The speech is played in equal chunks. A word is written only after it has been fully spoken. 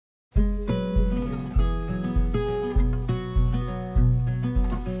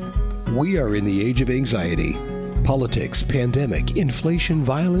We are in the age of anxiety. Politics, pandemic, inflation,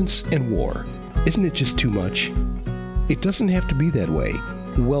 violence, and war. Isn't it just too much? It doesn't have to be that way.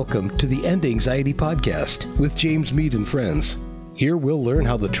 Welcome to the End Anxiety Podcast with James Mead and friends. Here we'll learn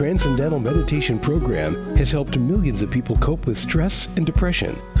how the Transcendental Meditation program has helped millions of people cope with stress and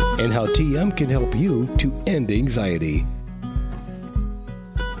depression, and how TM can help you to end anxiety.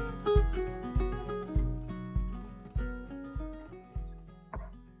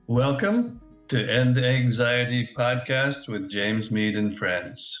 Welcome to End Anxiety Podcast with James Mead and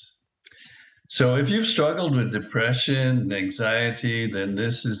friends. So if you've struggled with depression and anxiety, then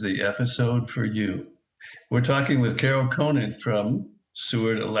this is the episode for you. We're talking with Conant from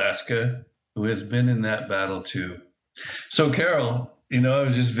Seward, Alaska, who has been in that battle too. So Carol, I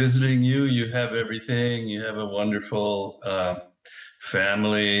was just visiting you. You have everything. You have a wonderful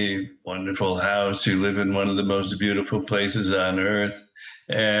family, wonderful house. You live in one of the most beautiful places on earth.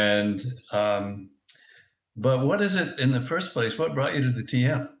 And, but what is it in the first place? What brought you to the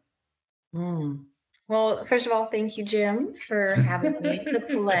TM? Well, first of all, thank you, Jim, for having me.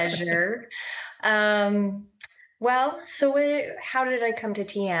 It's a pleasure. How did I come to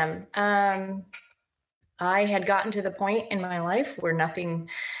TM? I had gotten to the point in my life where nothing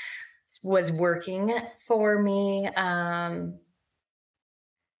was working for me,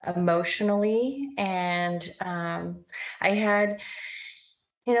 emotionally. And, I had,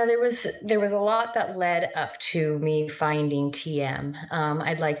 there was a lot that led up to me finding TM.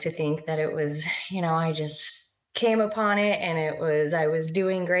 I'd like to think that it was, I just came upon it and I was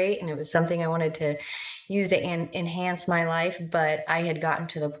doing great and it was something I wanted to use to enhance my life. But I had gotten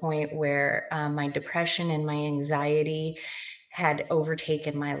to the point where my depression and my anxiety had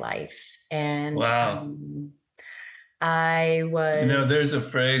overtaken my life. And wow. I was... there's a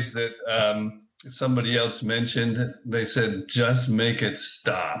phrase that somebody else mentioned. They said, just make it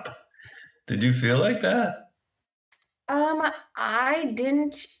stop. Did you feel like that? I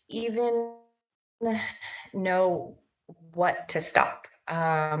didn't even know what to stop.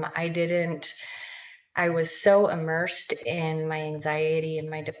 I was so immersed in my anxiety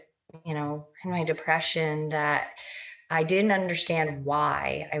and in my depression that I didn't understand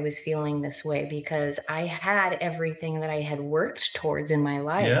why I was feeling this way, because I had everything that I had worked towards in my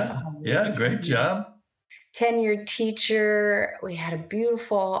life. Yeah, great job. Tenured teacher. We had a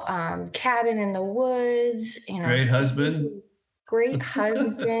beautiful cabin in the woods. Great husband. Great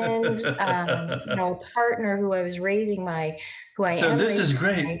husband. A partner who I was raising So this is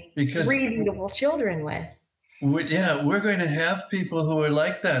great because 3 beautiful children with. We're going to have people who are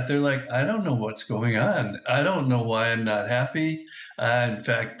like that. They're like, I don't know what's going on. I don't know why I'm not happy. In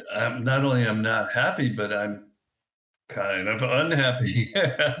fact, not only I'm not happy, but I'm kind of unhappy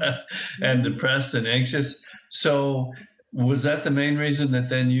and depressed and anxious. So was that the main reason that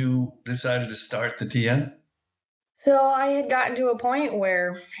then you decided to start the TN? So I had gotten to a point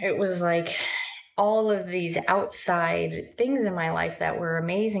where it was like all of these outside things in my life that were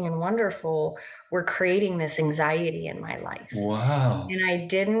amazing and wonderful were creating this anxiety in my life. Wow. And I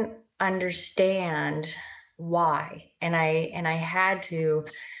didn't understand why. And I had to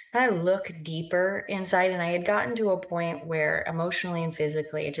kind of look deeper inside, and I had gotten to a point where emotionally and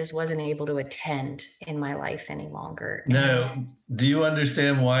physically it just wasn't able to attend in my life any longer. Now, do you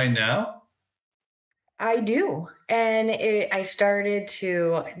understand why now? I do. And I started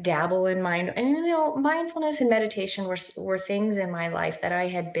to dabble in mindfulness and meditation were things in my life that I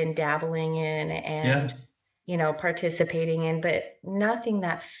had been dabbling in and, participating in, but nothing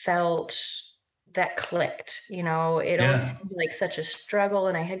that clicked, it always seemed like such a struggle.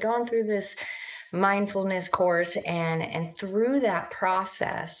 And I had gone through this mindfulness course and through that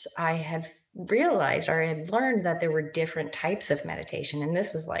process, I had realized or I had learned that there were different types of meditation. And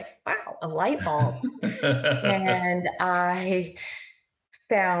this was like, wow, a light bulb. And I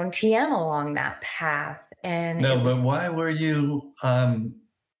found TM along that path. And but why were you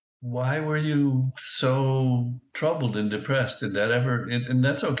so troubled and depressed? Did that ever, and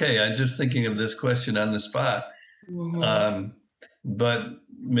that's okay. I'm just thinking of this question on the spot. Mm-hmm. But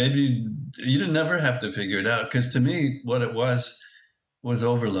maybe you didn't ever have to figure it out. Because to me, what it was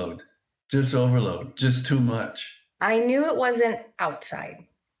overload. Just overload, just too much. I knew it wasn't outside.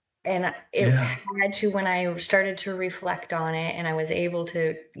 And it had to, when I started to reflect on it and I was able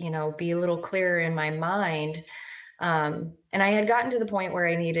to, be a little clearer in my mind. And I had gotten to the point where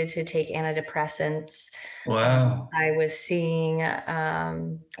I needed to take antidepressants. Wow. I was seeing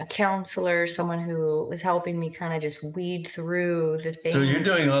a counselor, someone who was helping me kind of just weed through the things. So you're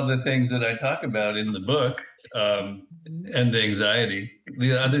doing all the things that I talk about in the book, and the anxiety,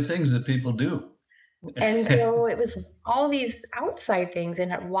 the other things that people do. And so it was all these outside things,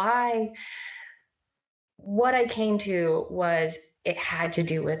 and what I came to was it had to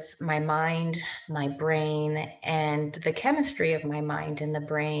do with my mind, my brain, and the chemistry of my mind and the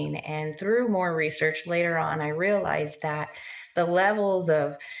brain. And through more research later on, I realized that the levels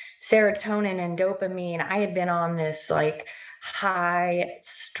of serotonin and dopamine, I had been on this like high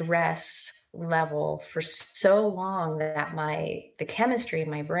stress level for so long that the chemistry of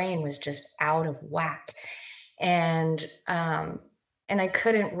my brain was just out of whack. And I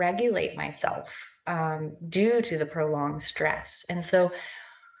couldn't regulate myself due to the prolonged stress. And so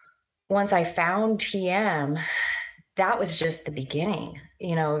once I found TM, that was just the beginning,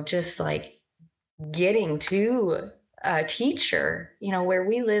 just like getting to a teacher, where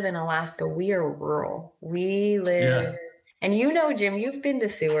we live in Alaska, we are rural. We live, and Jim, you've been to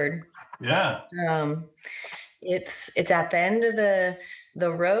Seward. Yeah. It's at the end of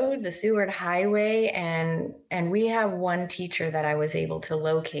the road, the Seward Highway, and we have one teacher that I was able to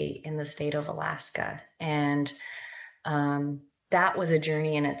locate in the state of Alaska, and that was a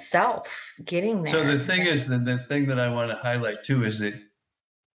journey in itself, getting there. So the thing is, the thing that I want to highlight too is that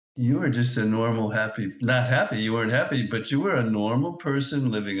you were just a normal, not happy, you weren't happy, but you were a normal person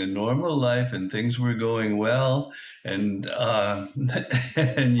living a normal life, and things were going well. And,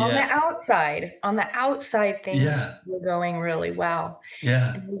 and yeah. On the outside, things were going really well.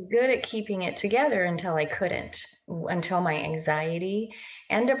 Yeah. And I was good at keeping it together until I couldn't, until my anxiety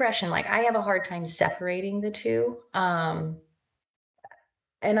and depression, like I have a hard time separating the two.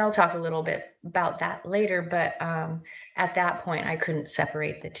 And I'll talk a little bit about that later, but at that point, I couldn't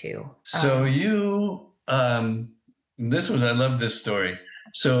separate the two. So I love this story.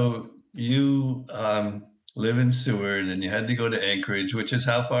 So you live in Seward, and you had to go to Anchorage, which is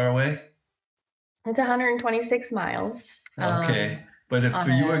how far away? It's 126 miles. Okay. But if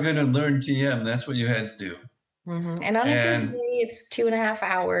you were going to learn TM, that's what you had to do. Mm-hmm. And on a good day, it's 2.5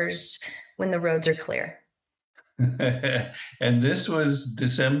 hours when the roads are clear. And this was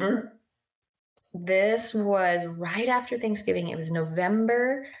December? This was right after Thanksgiving. It was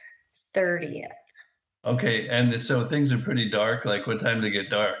November 30th. Okay. And so things are pretty dark. Like, what time did it get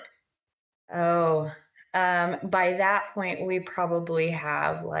dark? Oh, by that point, we probably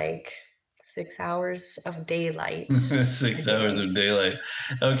have like 6 hours of daylight. 6 hours of daylight.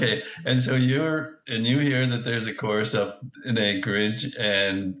 Okay. And so you hear that there's a course up in Anchorage,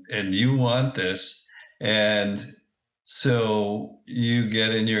 and you want this. And so you get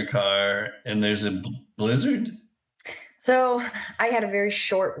in your car, and there's a blizzard? So I had a very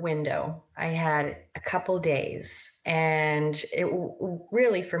short window. I had a couple days, and it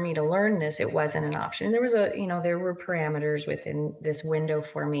really, for me to learn this, it wasn't an option. There was there were parameters within this window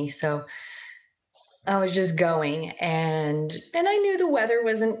for me. So I was just going, and I knew the weather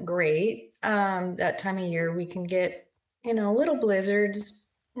wasn't great. That time of year, we can get, little blizzards,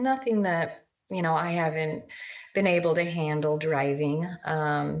 nothing that, I haven't been able to handle driving.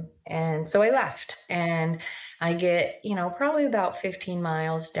 And so I left, and I get, probably about 15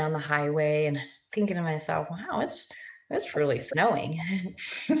 miles down the highway, and thinking to myself, wow, it's really snowing.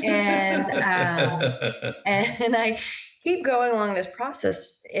 And I keep going along this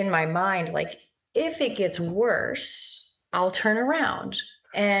process in my mind, like, if it gets worse, I'll turn around.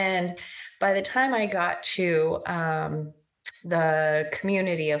 And by the time I got to the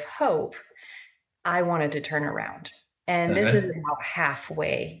community of Hope, I wanted to turn around. And this is about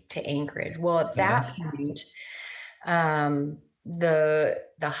halfway to Anchorage. Well, at that point, the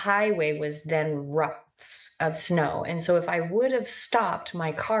highway was then ruts of snow. And so if I would have stopped,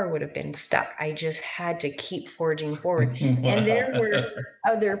 my car would have been stuck. I just had to keep forging forward. And there were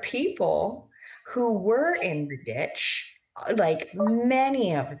other people who were in the ditch, like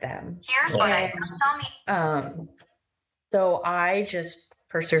many of them. Here's what I tell me. So I just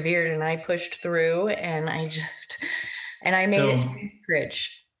persevered, and I pushed through, and I made it to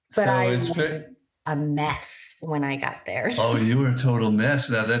Anchorage. But I was a mess when I got there. Oh, you were a total mess.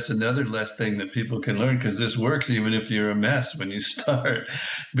 Now that's another less thing that people can learn, because this works even if you're a mess when you start.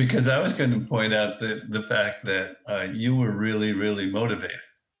 Because I was going to point out the fact that you were really, really motivated.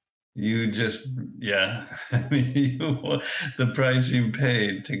 You just, I mean, the price you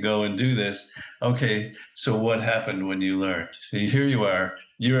paid to go and do this. Okay, so what happened when you learned? See, here you are,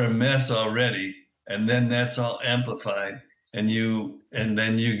 you're a mess already, and then that's all amplified, and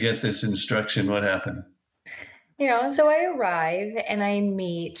then you get this instruction. What happened? So I arrive, and I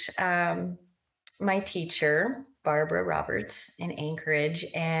meet my teacher, Barbara Roberts, in Anchorage,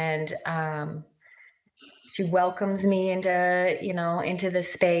 and she welcomes me into, into the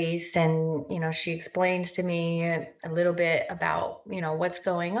space, and, she explains to me a little bit about, what's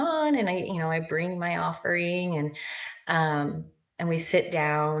going on. And I bring my offering, and we sit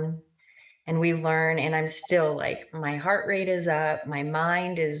down and we learn, and I'm still like, my heart rate is up. My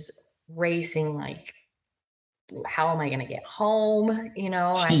mind is racing. Like, how am I going to get home? I planned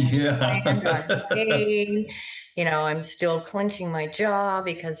on Yeah. staying. I'm still clenching my jaw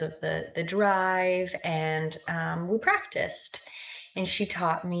because of the drive. And we practiced. And she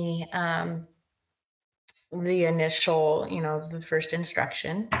taught me the initial, the first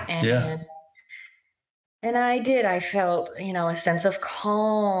instruction. Yeah. And I did. I felt, a sense of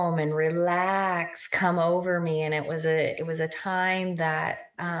calm and relax come over me. And it was a time that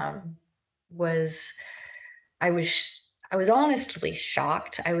was I was honestly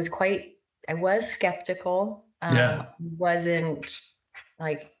shocked. I was skeptical. Yeah. Wasn't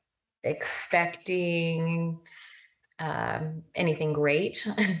like expecting anything great.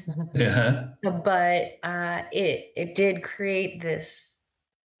 Yeah. But it did create this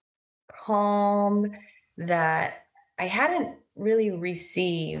calm that I hadn't really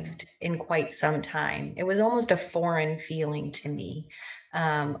received in quite some time. It was almost a foreign feeling to me.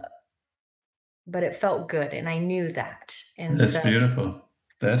 Um, but it felt good, and I knew that. And That's so, beautiful.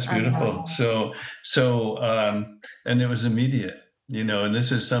 That's beautiful. um, And it was immediate, and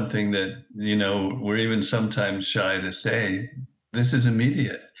this is something that, we're even sometimes shy to say. This is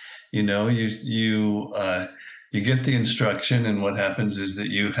immediate. You get the instruction, and what happens is that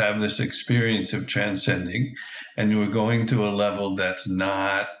you have this experience of transcending, and you are going to a level that's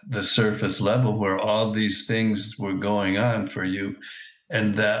not the surface level where all these things were going on for you,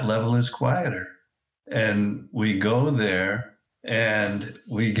 and that level is quieter. And we go there and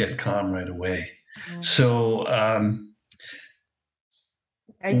we get calm right away. So,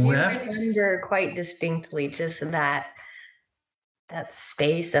 I do remember quite distinctly just that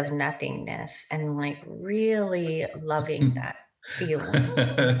space of nothingness, and like really loving that feeling.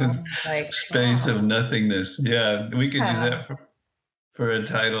 Like, space of wow. nothingness. Yeah, we could use Yeah. that for a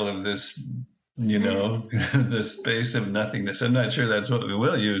title of this, the space of nothingness. I'm not sure that's what we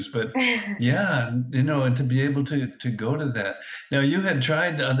will use, but yeah, and to be able to go to that. Now, you had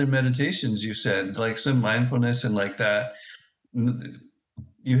tried other meditations, you said, like some mindfulness and like that.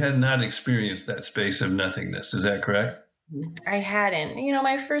 You had not experienced that space of nothingness. Is that correct? I hadn't.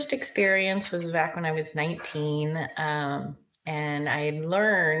 My first experience was back when I was 19, and I had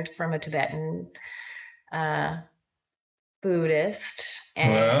learned from a Tibetan uh, Buddhist,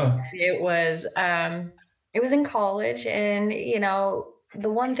 and Wow. it was in college. And the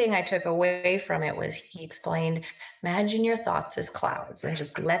one thing I took away from it was he explained, imagine your thoughts as clouds and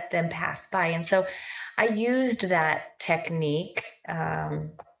just let them pass by. And so I used that technique.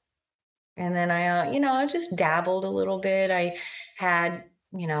 And then I just dabbled a little bit. I had,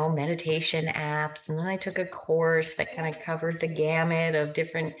 meditation apps, and then I took a course that kind of covered the gamut of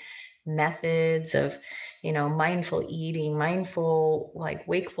different methods of, mindful eating, mindful, like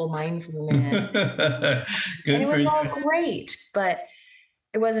wakeful mindfulness. And Good it for was you. all great, but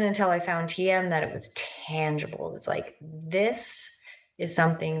it wasn't until I found TM that it was tangible. It was like, this is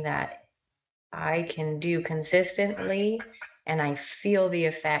something that I can do consistently, and I feel the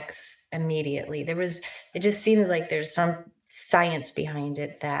effects immediately. It just seems like there's some science behind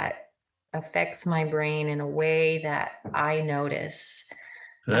it that affects my brain in a way that I notice.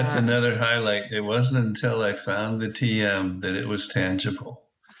 That's another highlight. It wasn't until I found the TM that it was tangible,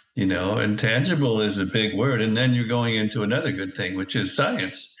 and tangible is a big word. And then you're going into another good thing, which is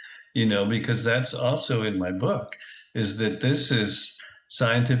science, because that's also in my book, is that this is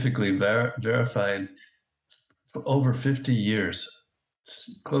scientifically verified for over 50 years,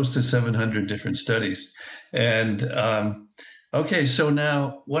 close to 700 different studies. And okay, so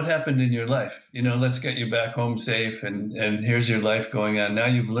now what happened in your life? Let's get you back home safe, and here's your life going on. Now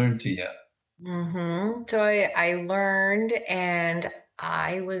you've learned TM. So I learned, and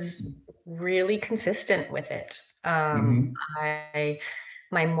I was really consistent with it. Mm-hmm.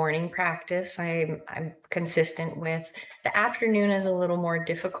 My morning practice, I'm consistent with. The afternoon is a little more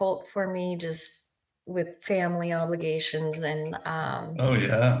difficult for me, just with family obligations, and Oh,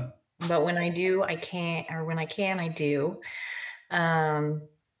 yeah. but when I do, I can't, or when I can, I do. Um,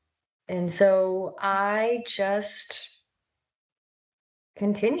 and so I just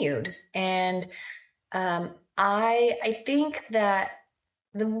continued. And I think that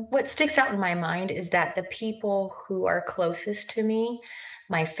what sticks out in my mind is that the people who are closest to me,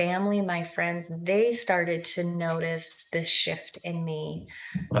 my family, my friends, they started to notice this shift in me.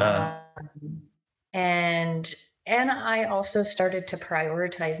 Wow. Um, and I also started to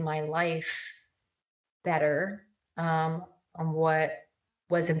prioritize my life better on what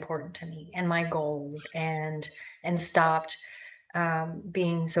was important to me and my goals, and stopped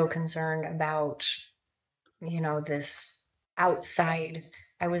being so concerned about, this outside.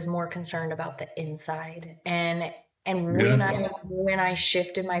 I was more concerned about the inside. And Good. when I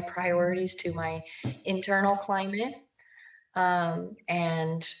shifted my priorities to my internal climate,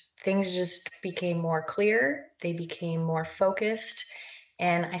 and things just became more clear, they became more focused,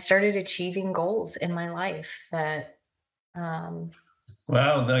 and I started achieving goals in my life that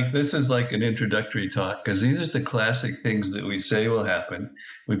Wow, like this is like an introductory talk, because these are the classic things that we say will happen.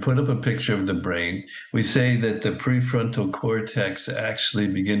 We put up a picture of the brain. We say that the prefrontal cortex actually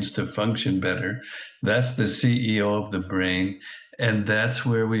begins to function better. That's the CEO of the brain, and that's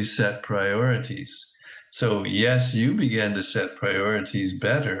where we set priorities. So yes, you began to set priorities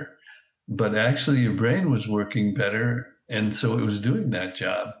better, but actually your brain was working better, and so it was doing that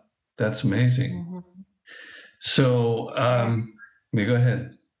job. That's amazing. Mhm. So, go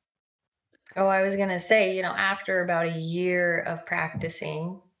ahead. Oh, I was gonna say, after about a year of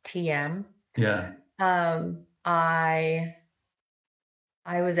practicing TM, Yeah. I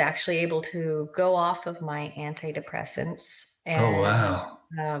was actually able to go off of my antidepressants, Oh, and wow.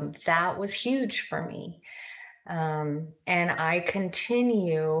 that was huge for me. And I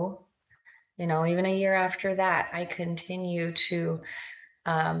continue, even a year after that, I continue to,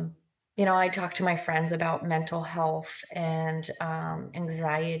 I talk to my friends about mental health and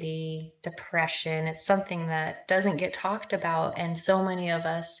anxiety, depression. It's something that doesn't get talked about, and so many of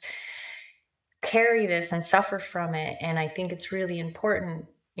us carry this and suffer from it. And I think it's really important.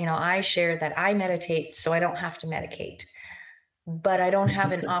 I share that I meditate so I don't have to medicate, but I don't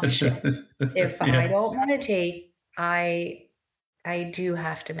have an option. If I Yeah. don't meditate, I do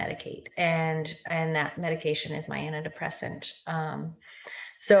have to medicate, and that medication is my antidepressant.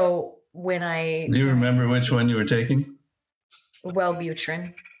 So when Do you remember which one you were taking?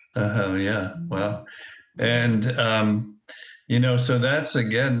 Wellbutrin. Oh, yeah. Wow. And, so that's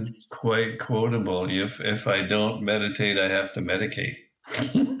again quite quotable. If I don't meditate, I have to medicate.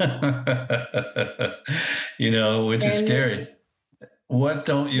 Which is And scary. What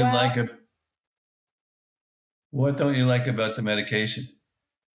don't you well, like? What don't you like about the medication?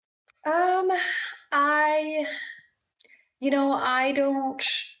 um, I, I don't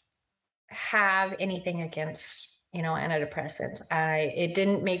have anything against, antidepressants. It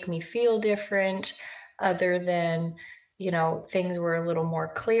didn't make me feel different, other than, things were a little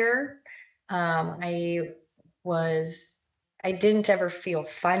more clear. Was I didn't ever feel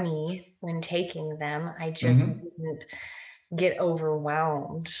funny when taking them. I just Hmm. didn't get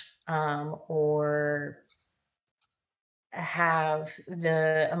overwhelmed, or have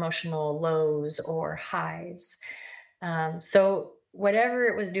the emotional lows or highs. So whatever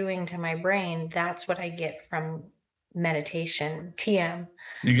it was doing to my brain, that's what I get from meditation, TM.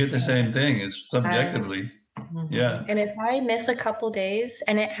 You get the same thing. It's I, subjectively. Yeah. and if I miss a couple days,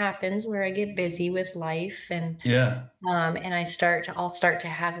 and it happens where I get busy with life, Yeah. and I'll start to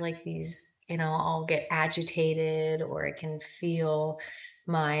have like these, I'll get agitated, or I can feel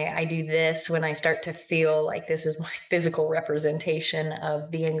I do this when I start to feel like this is my physical representation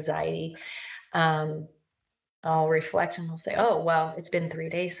of the anxiety. Um, I'll reflect and I'll say, oh, well, it's been 3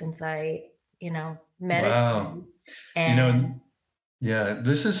 days since I, Wow. meditated. You know, And Yeah,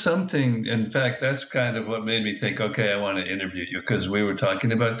 this is something, in fact, that's kind of what made me think, okay, I want to interview you, because we were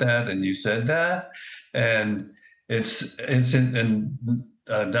talking about that and you said that. And and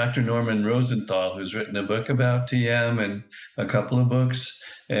Dr. Norman Rosenthal, who's written a book about TM and a couple of books,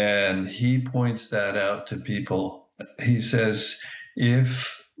 and he points that out to people. He says,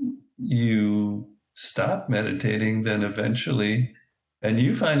 if you stop meditating, then eventually, and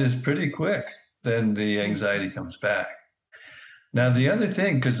you find it's pretty quick, then the anxiety comes back. Now, the other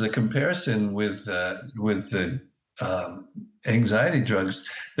thing, because the comparison with the anxiety drugs,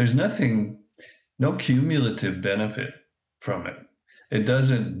 there's no cumulative benefit from it. It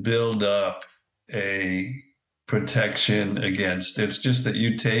doesn't build up a protection against. It's just that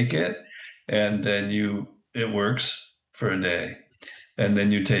you take it, and then it works for a day, and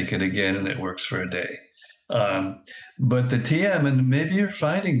then you take it again, and it works for a day. But the TM, and maybe you're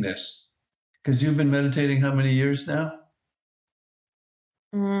finding this because you've been meditating how many years now?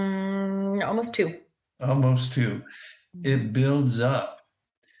 almost 2. Almost two. It builds up.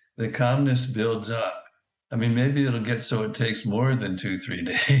 The calmness builds up. I mean, maybe it'll get so it takes more than 2, 3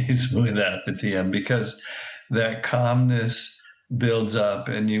 days without the TM, because that calmness builds up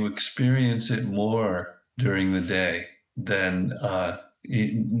and you experience it more during the day than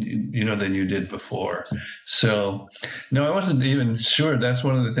than you did before. So, no, I wasn't even sure. That's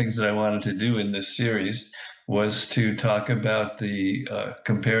one of the things that I wanted to do in this series, was to talk about the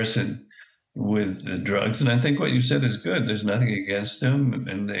comparison with the drugs. And I think what you said is good. There's nothing against them,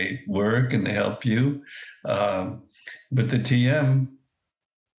 and they work and they help you. But the TM,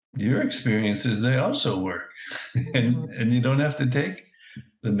 your experiences, they also work, and you don't have to take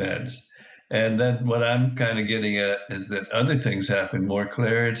the meds. And then what I'm kind of getting at is that other things happen, more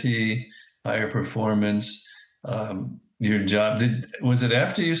clarity, higher performance. Your job, was it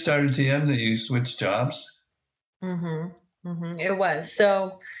after you started TM that you switched jobs? It was.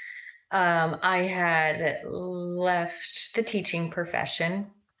 So I had left the teaching profession,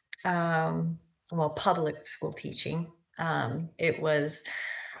 public school teaching. It was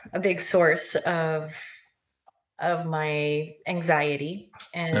a big source of my anxiety,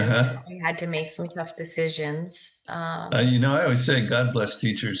 and I had to make some tough decisions. I always say God bless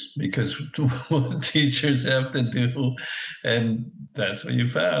teachers, because what teachers have to do, and that's what you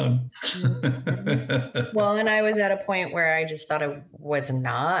found. Well, and I was at a point where I just thought I was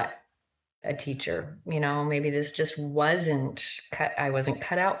not a teacher. Maybe this just wasn't cut. I wasn't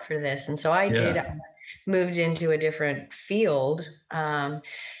cut out for this. And so I moved into a different field.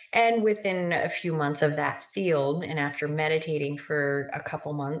 And within a few months of that field, and after meditating for a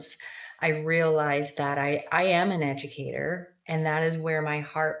couple months, I realized that I am an educator, and that is where my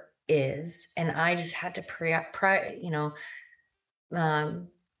heart is. And I just had to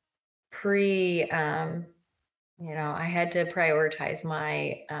I had to prioritize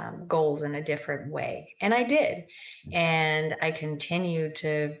my goals in a different way. And I did. And I continued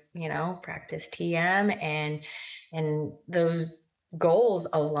to, practice TM, and those goals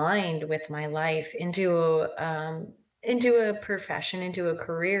aligned with my life into a profession, into a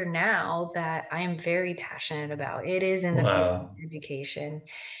career now that I am very passionate about. It is in the field of education,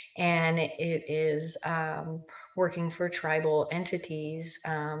 and it is working for tribal entities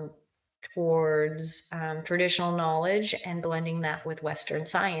towards traditional knowledge and blending that with Western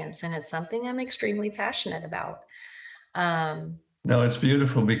science. And it's something I'm extremely passionate about. No, it's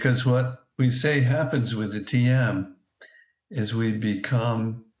beautiful, because what we say happens with the TM is we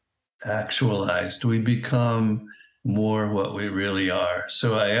become actualized. We become more what we really are.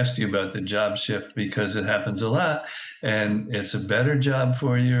 So I asked you about the job shift because it happens a lot, and it's a better job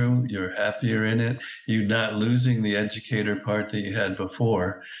for you. You're happier in it. You're not losing the educator part that you had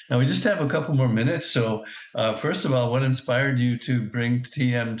before. Now, we just have a couple more minutes. So first of all, what inspired you to bring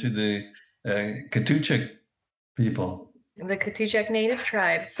TM to the Katuchak people? The Katuchak Native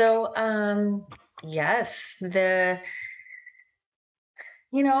tribe. So yes,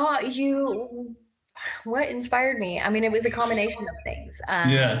 what inspired me? I mean, it was a combination of things.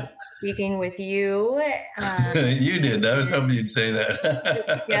 Speaking with you. You did. I was hoping you'd say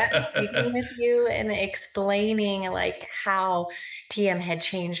that. Yeah, speaking with you and explaining like how TM had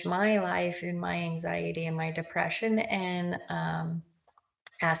changed my life and my anxiety and my depression and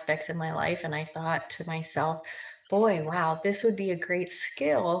aspects in my life. And I thought to myself, boy, wow, this would be a great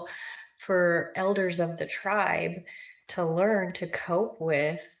skill for elders of the tribe to learn to cope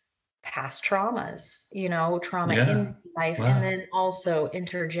with past traumas, trauma in life, and then also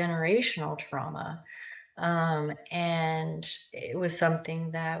intergenerational trauma. And it was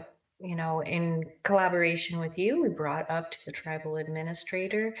something that, in collaboration with you, we brought up to the tribal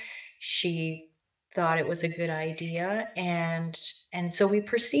administrator. She thought it was a good idea. And so we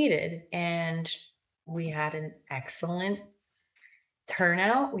proceeded, and we had an excellent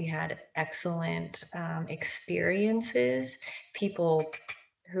turnout. We had excellent experiences. People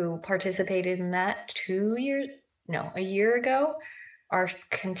who participated in that a year ago are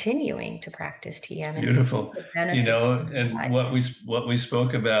continuing to practice TM. Beautiful. And what we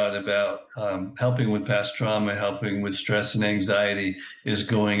spoke about helping with past trauma, helping with stress and anxiety is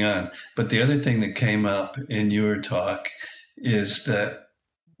going on. But the other thing that came up in your talk is that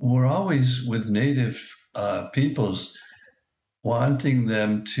we're always with Native peoples wanting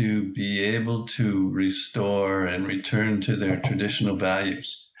them to be able to restore and return to their traditional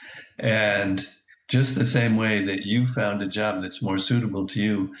values. And just the same way that you found a job that's more suitable to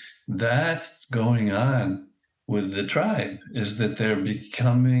you, that's going on with the tribe, is that they're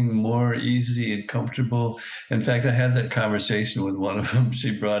becoming more easy and comfortable. In fact, I had that conversation with one of them.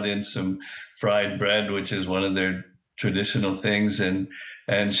 She brought in some fried bread, which is one of their traditional things. And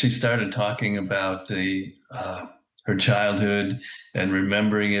she started talking about her childhood and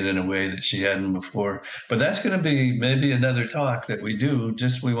remembering it in a way that she hadn't before. But that's going to be maybe another talk that we do.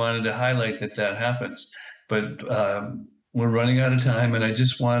 Just we wanted to highlight that happens. But we're running out of time, and I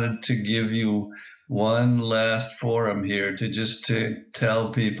just wanted to give you one last forum here to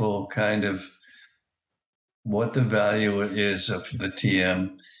tell people kind of what the value is of the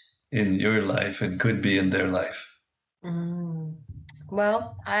TM in your life and could be in their life.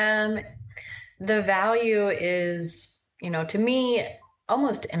 Well, the value is, to me,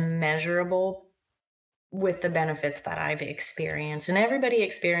 almost immeasurable with the benefits that I've experienced, and everybody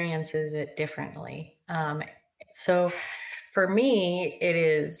experiences it differently. So for me, it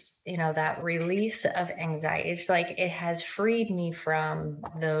is, that release of anxiety. It's like it has freed me from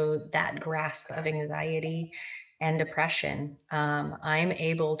that grasp of anxiety and depression. I'm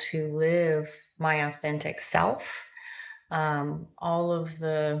able to live my authentic self. All of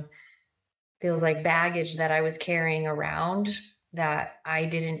the feels like baggage that I was carrying around that I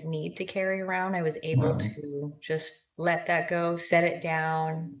didn't need to carry around, I was able to just let that go, set it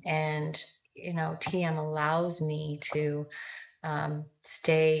down. And, TM allows me to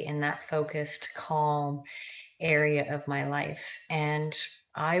stay in that focused, calm area of my life. And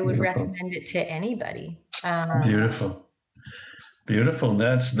I would recommend it to anybody. Beautiful.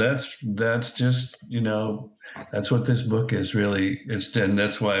 That's just, that's what this book is really. And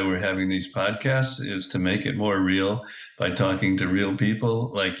that's why we're having these podcasts, is to make it more real by talking to real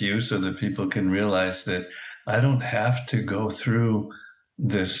people like you, so that people can realize that I don't have to go through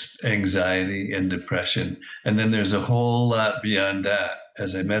this anxiety and depression. And then there's a whole lot beyond that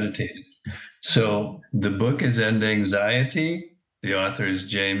as I meditated. So the book is End Anxiety. The author is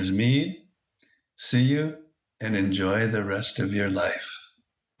James Mead. See you and enjoy the rest of your life.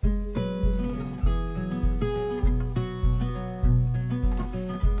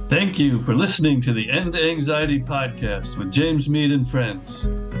 Thank you for listening to the End Anxiety Podcast with James Mead and friends.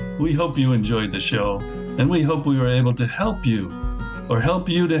 We hope you enjoyed the show, and we hope we were able to help you, or help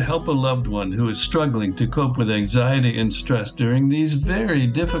you to help a loved one who is struggling to cope with anxiety and stress during these very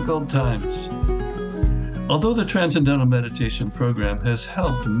difficult times. Although the Transcendental Meditation program has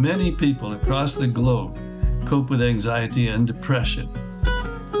helped many people across the globe cope with anxiety and depression,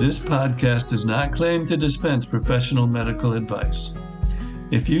 this podcast does not claim to dispense professional medical advice.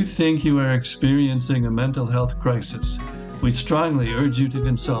 If you think you are experiencing a mental health crisis, we strongly urge you to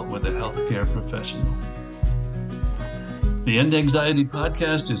consult with a healthcare professional. The End Anxiety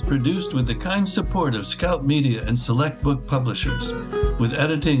Podcast is produced with the kind support of Scout Media and Select Book Publishers, with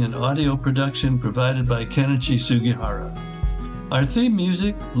editing and audio production provided by Kenichi Sugihara. Our theme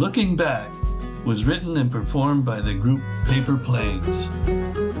music, Looking Back, was written and performed by the group Paper Planes.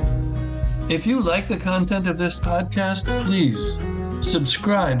 If you like the content of this podcast, please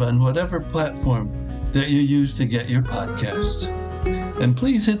subscribe on whatever platform that you use to get your podcasts. And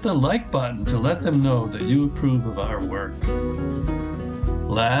please hit the like button to let them know that you approve of our work.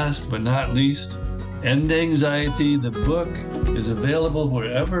 Last but not least, End Anxiety, the book, is available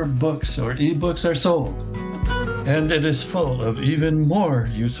wherever books or ebooks are sold. And it is full of even more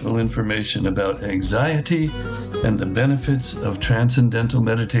useful information about anxiety and the benefits of Transcendental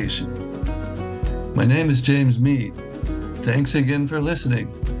Meditation. My name is James Mead. Thanks again for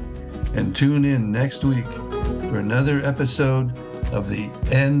listening, and tune in next week for another episode of the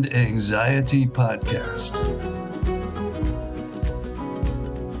End Anxiety Podcast.